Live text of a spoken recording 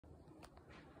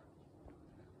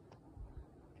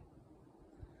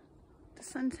the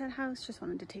Sunset House. Just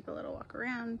wanted to take a little walk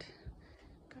around.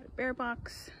 Got a bear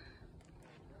box.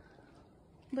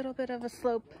 A little bit of a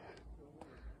slope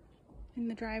in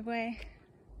the driveway,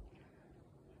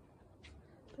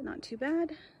 but not too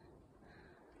bad.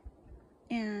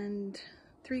 And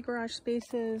 3 garage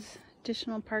spaces,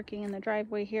 additional parking in the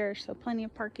driveway here, so plenty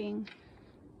of parking.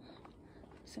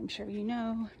 As I'm sure you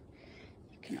know,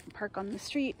 you cannot park on the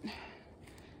street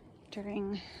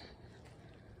during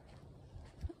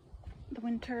the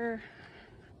winter.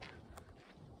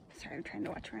 Sorry, I'm trying to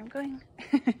watch where I'm going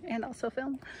and also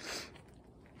film.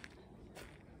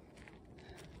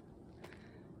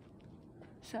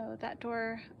 So that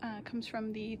door comes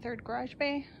from the 3rd garage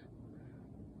bay.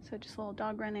 So just a little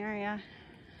dog run area.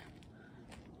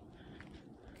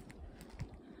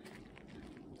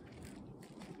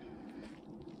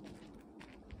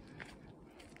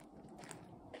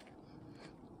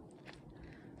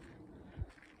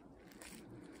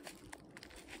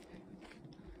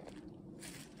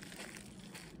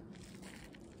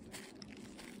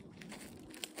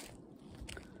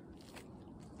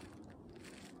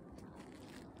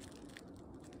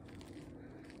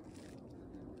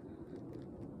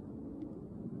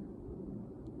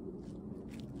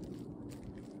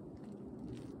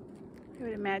 I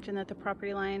would imagine that the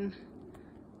property line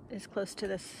is close to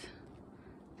this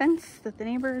fence that the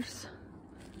neighbors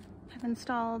have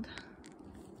installed.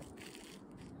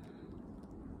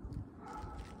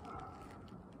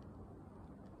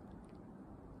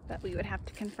 But we would have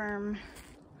to confirm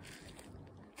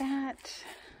that.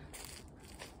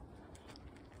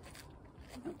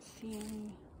 I don't see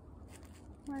any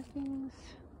markings.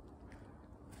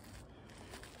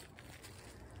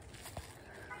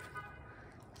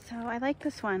 So I like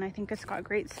this one. I think it's got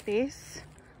great space.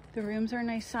 The rooms are a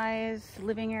nice size. The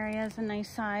living area is a nice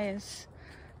size.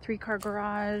 3-car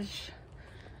garage.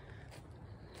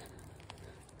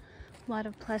 A lot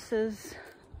of pluses.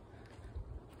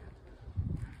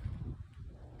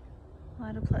 A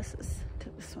lot of pluses to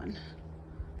this one.